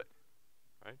and I'm good,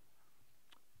 right?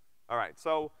 All right,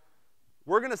 so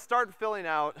we're gonna start filling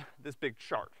out this big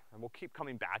chart, and we'll keep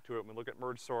coming back to it when we look at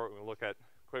merge sort, when we look at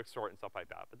quick sort and stuff like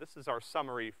that. But this is our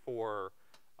summary for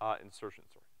insertion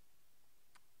sort.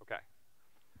 Okay.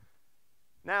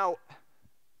 Now,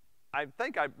 I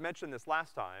think I mentioned this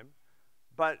last time,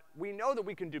 but we know that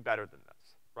we can do better than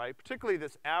this, right? Particularly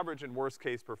this average and worst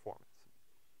case performance.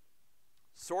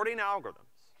 Sorting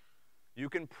algorithms, you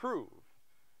can prove,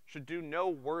 should do no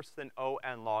worse than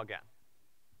O(n log n),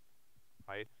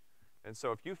 right? And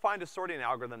so if you find a sorting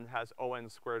algorithm that has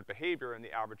O(n squared behavior in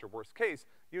the average or worst case,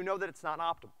 you know that it's not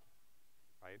optimal,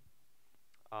 right?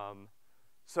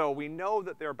 So we know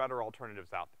that there are better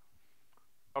alternatives out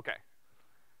there. Okay.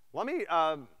 Let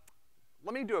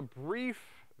me do a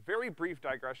very brief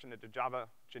digression into Java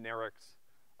generics,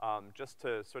 just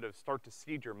to sort of start to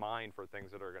seed your mind for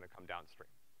things that are gonna come downstream.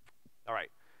 All right,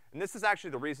 and this is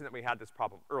actually the reason that we had this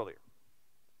problem earlier.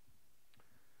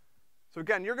 So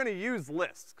again, you're gonna use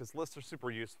lists, because lists are super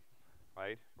useful,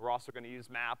 right? We're also gonna use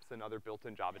maps and other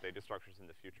built-in Java data structures in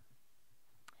the future.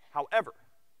 However,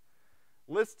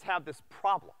 lists have this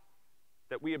problem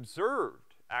that we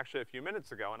observed actually a few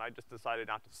minutes ago, and I just decided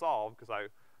not to solve because I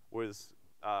was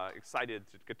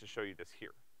excited to get to show you this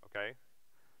here, okay?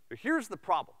 So here's the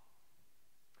problem.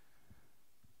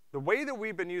 The way that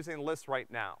we've been using lists right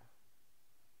now,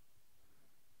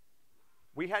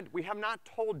 we have not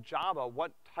told Java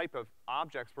what type of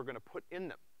objects we're gonna put in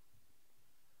them.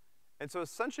 And so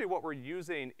essentially what we're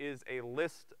using is a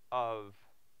list of,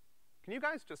 can you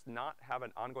guys just not have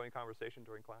an ongoing conversation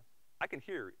during class? I can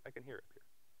hear it up here.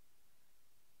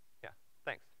 Yeah,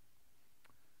 thanks.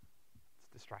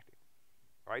 It's distracting.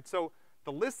 All right, so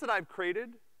the list that I've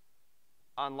created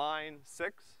on line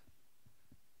 6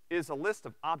 is a list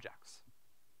of objects.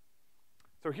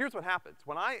 So here's what happens.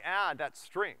 When I add that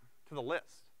string to the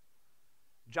list,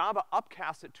 Java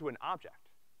upcasts it to an object.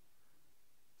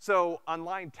 So on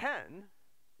line 10,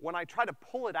 when I try to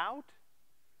pull it out,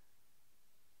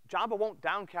 Java won't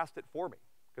downcast it for me,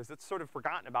 because it's sort of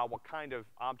forgotten about what kind of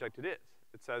object it is.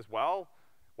 It says, well,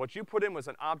 what you put in was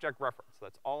an object reference.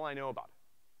 That's all I know about it.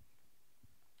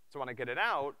 So when I get it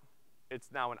out, it's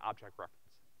now an object reference.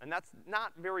 And that's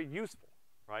not very useful,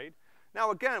 right?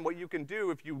 Now again, what you can do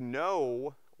if you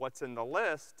know what's in the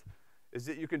list is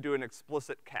that you can do an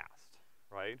explicit cast,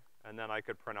 right? And then I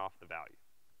could print off the value.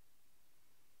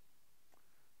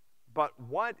 But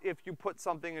what if you put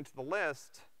something into the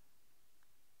list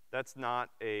that's not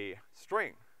a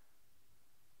string?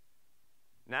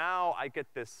 Now I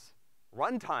get this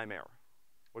runtime error,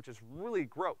 which is really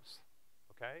gross,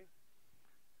 okay?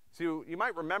 So you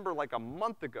might remember like a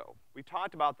month ago, we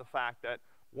talked about the fact that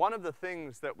one of the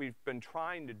things that we've been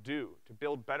trying to do to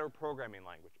build better programming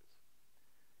languages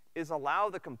is allow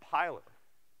the compiler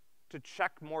to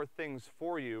check more things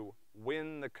for you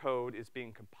when the code is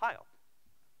being compiled.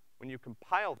 When you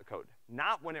compile the code,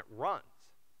 not when it runs.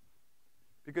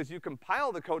 Because you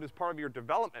compile the code as part of your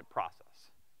development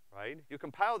process, right? You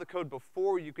compile the code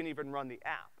before you can even run the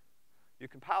app. You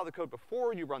compile the code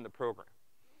before you run the program.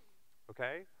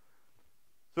 okay?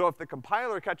 So if the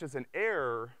compiler catches an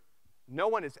error, no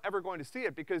one is ever going to see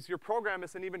it because your program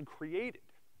isn't even created.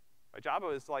 Right? Java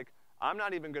is like, I'm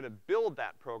not even gonna build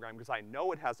that program because I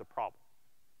know it has a problem,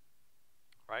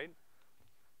 right?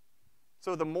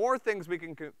 So the more things we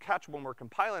can catch when we're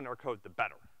compiling our code, the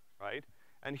better, right?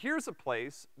 And here's a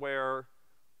place where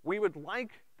we would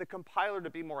like the compiler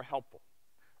to be more helpful.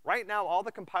 Right now, all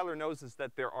the compiler knows is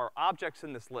that there are objects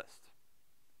in this list.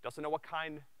 Doesn't know what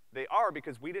kind they are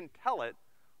because we didn't tell it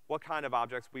what kind of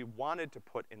objects we wanted to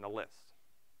put in the list.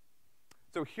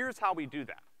 So here's how we do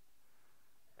that.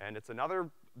 And it's another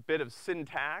bit of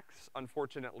syntax,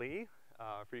 unfortunately,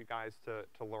 for you guys to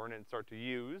learn and start to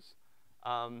use.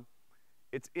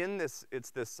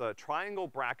 It's this triangle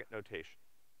bracket notation.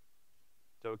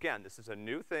 So again, this is a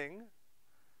new thing.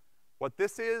 What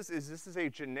this is this is a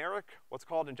generic, what's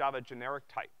called in Java, generic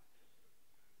type.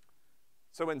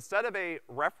 So instead of a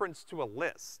reference to a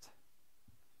list,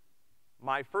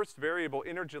 my first variable,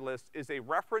 integer list, is a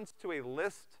reference to a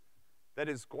list that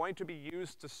is going to be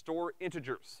used to store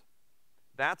integers.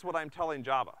 That's what I'm telling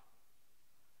Java.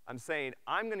 I'm saying,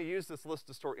 I'm gonna use this list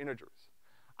to store integers.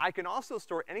 I can also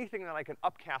store anything that I can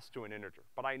upcast to an integer,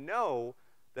 but I know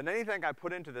that anything I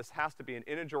put into this has to be an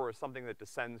integer or something that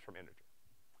descends from integer.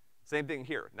 Same thing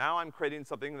here. Now I'm creating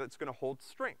something that's gonna hold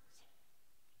strings,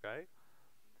 okay?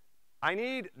 I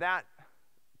need that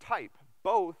type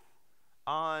both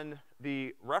on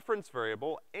the reference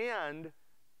variable and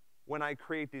when I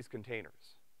create these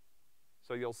containers.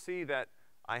 So you'll see that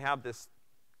I have this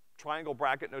triangle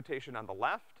bracket notation on the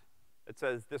left. It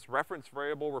says this reference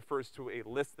variable refers to a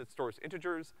list that stores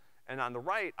integers, and on the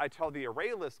right, I tell the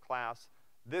ArrayList class,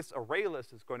 this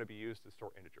ArrayList is going to be used to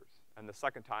store integers. And the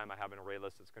second time I have an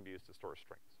ArrayList that's gonna be used to store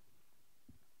strings.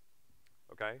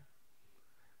 Okay?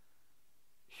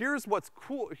 Here's what's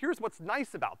cool, here's what's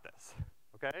nice about this,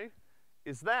 okay?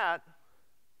 Is that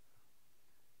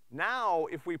now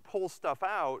if we pull stuff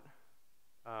out,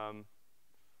 uh-oh,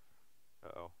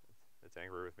 it's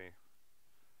angry with me.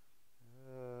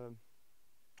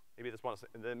 Maybe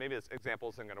this example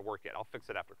isn't gonna work yet. I'll fix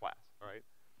it after class, all right?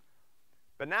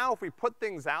 But now if we put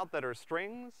things out that are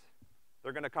strings,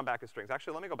 they're gonna come back as strings.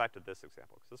 Actually, let me go back to this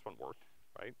example, because this one worked,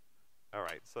 right? All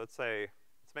right, so let's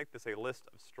make this a list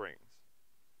of strings.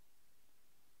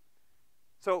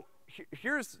 So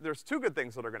there's two good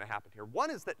things that are gonna happen here. One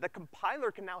is that the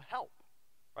compiler can now help,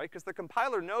 right? Because the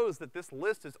compiler knows that this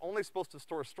list is only supposed to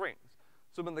store strings.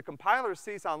 So when the compiler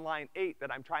sees on line 8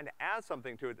 that I'm trying to add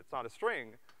something to it that's not a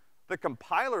string, the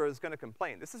compiler is gonna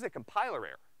complain. This is a compiler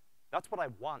error. That's what I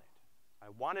wanted. I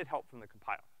wanted help from the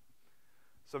compiler.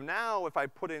 So now if I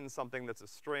put in something that's a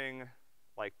string,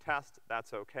 like test,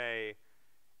 that's okay.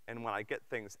 And when I get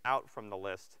things out from the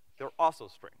list, they're also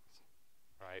strings,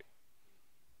 right?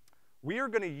 We are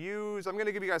gonna use, I'm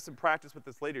gonna give you guys some practice with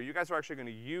this later. You guys are actually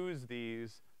gonna use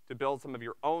these to build some of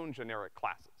your own generic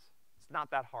classes. It's not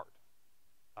that hard.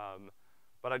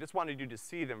 But I just wanted you to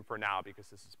see them for now because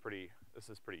this is pretty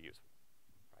useful,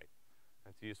 right?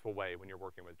 It's a useful way when you're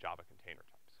working with Java container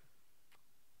types.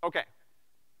 Okay.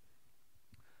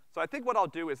 So I think what I'll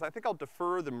do is I think I'll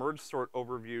defer the merge sort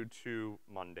overview to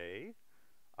Monday.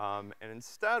 And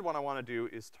instead what I wanna do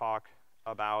is talk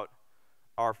about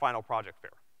our final project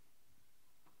fair.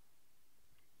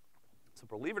 So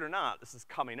believe it or not, this is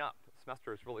coming up. The semester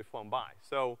has really flown by.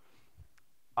 So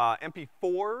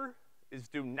MP4 is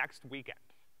due next weekend.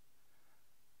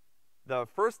 The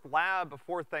first lab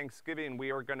before Thanksgiving,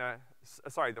 we are gonna,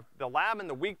 the lab in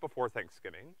the week before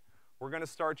Thanksgiving, we're gonna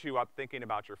start you up thinking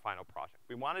about your final project.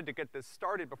 We wanted to get this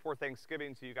started before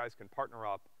Thanksgiving so you guys can partner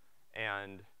up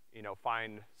and, you know,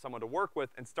 find someone to work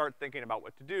with and start thinking about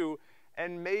what to do.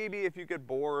 And maybe if you get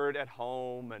bored at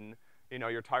home and, you know,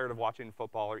 you're tired of watching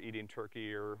football or eating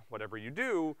turkey or whatever you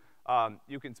do,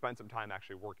 you can spend some time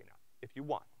actually working on it if you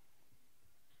want.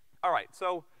 All right,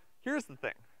 so here's the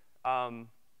thing.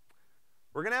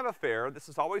 We're gonna have a fair. This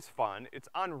is always fun. It's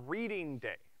on reading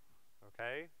day,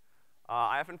 okay?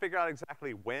 I haven't figured out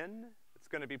exactly when. It's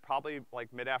gonna be probably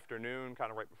like mid-afternoon, kind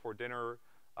of right before dinner.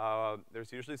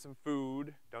 There's usually some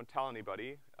food. Don't tell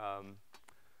anybody.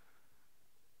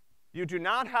 You do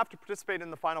not have to participate in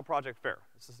the final project fair.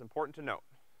 This is important to note,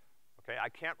 okay? I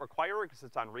can't require it because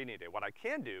it's on reading day. What I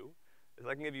can do is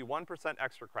I can give you 1%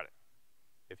 extra credit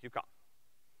if you come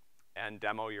and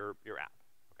demo your app,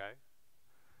 okay?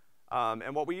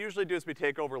 And what we usually do is we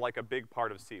take over like a big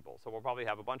part of Siebel. So we'll probably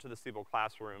have a bunch of the Siebel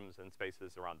classrooms and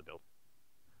spaces around the building.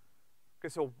 Okay,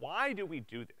 so why do we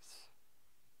do this?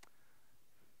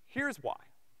 Here's why.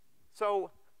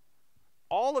 So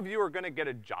all of you are gonna get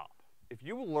a job. If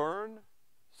you learn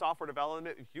software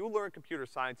development, if you learn computer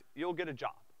science, you'll get a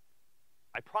job.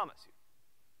 I promise you,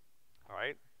 all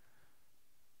right?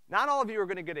 Not all of you are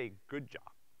gonna get a good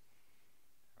job,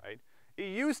 right? It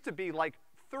used to be like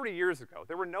 30 years ago,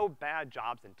 there were no bad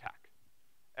jobs in tech.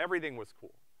 Everything was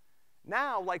cool.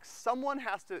 Now, like someone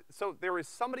has to, so there is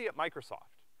somebody at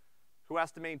Microsoft who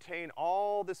has to maintain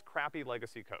all this crappy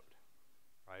legacy code,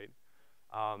 right?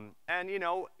 And you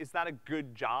know, is that a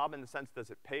good job in the sense, does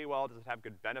it pay well? Does it have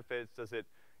good benefits? Does it,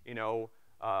 you know,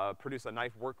 produce a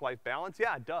nice work-life balance?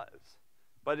 Yeah, it does.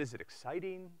 But is it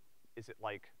exciting? Is it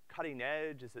like cutting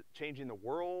edge? Is it changing the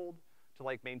world to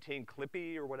like maintain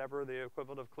Clippy or whatever the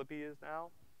equivalent of Clippy is now?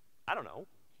 I don't know,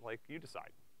 like you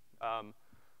decide.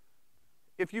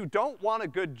 If you don't want a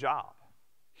good job,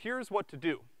 here's what to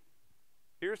do.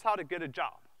 Here's how to get a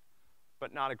job,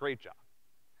 but not a great job.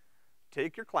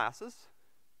 Take your classes,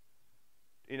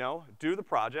 you know, do the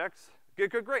projects,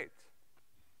 get good grades.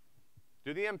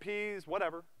 Do the MPs,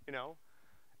 whatever, you know.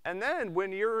 And then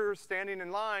when you're standing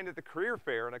in line at the career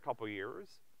fair in a couple years,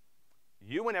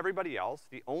 you and everybody else,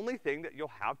 the only thing that you'll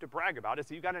have to brag about is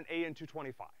that you got an A in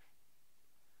 225.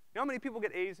 You know how many people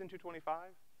get A's in 225?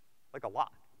 Like a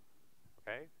lot,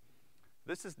 okay?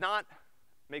 This does not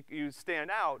make you stand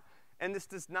out, and this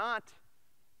does not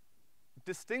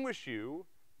distinguish you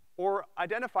or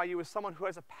identify you as someone who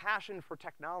has a passion for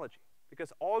technology,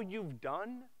 because all you've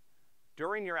done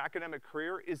during your academic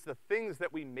career is the things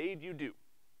that we made you do.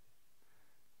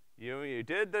 You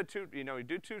did the you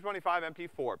did 225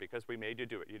 MP4 because we made you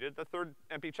do it. You did the third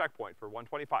MP checkpoint for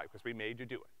 125 because we made you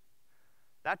do it.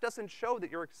 That doesn't show that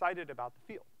you're excited about the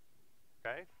field,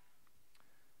 okay?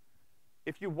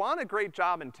 If you want a great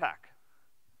job in tech,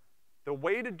 the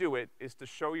way to do it is to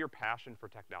show your passion for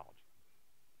technology.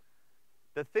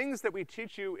 The things that we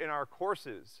teach you in our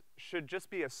courses should just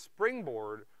be a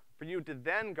springboard for you to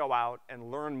then go out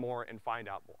and learn more and find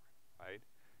out more, right?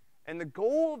 And the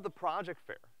goal of the project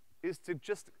fair is to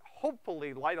just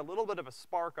hopefully light a little bit of a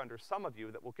spark under some of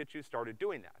you that will get you started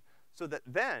doing that. So that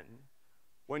then,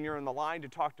 when you're in the line to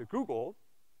talk to Google,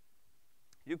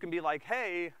 you can be like,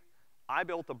 hey, I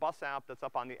built a bus app that's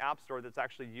up on the App Store that's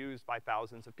actually used by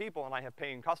thousands of people, and I have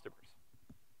paying customers.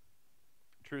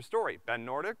 True story. Ben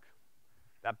Nordic,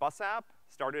 that bus app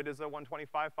started as a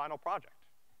 125 final project.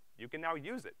 You can now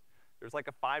use it. There's like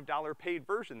a $5 paid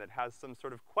version that has some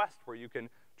sort of quest where you can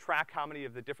track how many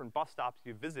of the different bus stops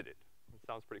you visited. It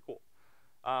sounds pretty cool.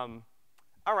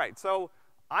 All right, so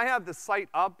I have the site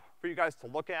up for you guys to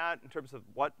look at in terms of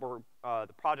what were,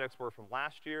 the projects were from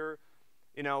last year.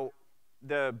 You know,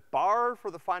 the bar for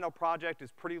the final project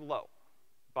is pretty low,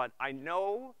 but I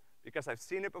know, because I've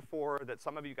seen it before, that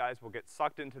some of you guys will get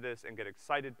sucked into this and get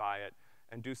excited by it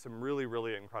and do some really,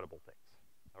 really incredible things.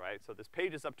 All right, so this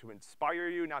page is up to inspire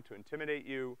you, not to intimidate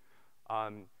you.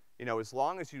 You know, as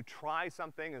long as you try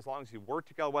something, as long as you work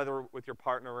together with your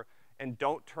partner and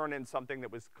don't turn in something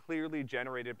that was clearly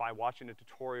generated by watching a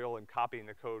tutorial and copying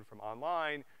the code from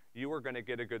online, you are gonna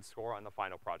get a good score on the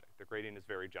final project. The grading is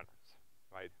very generous,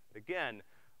 right? Again,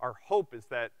 our hope is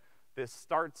that this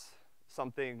starts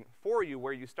something for you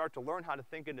where you start to learn how to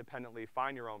think independently,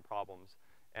 find your own problems,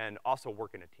 and also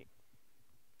work in a team.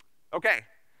 Okay.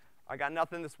 I got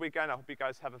nothing this weekend. I hope you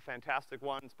guys have a fantastic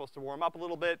one. It's supposed to warm up a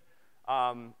little bit.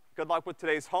 Good luck with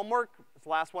today's homework. It's the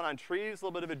last one on trees, a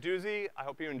little bit of a doozy. I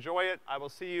hope you enjoy it. I will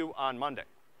see you on Monday.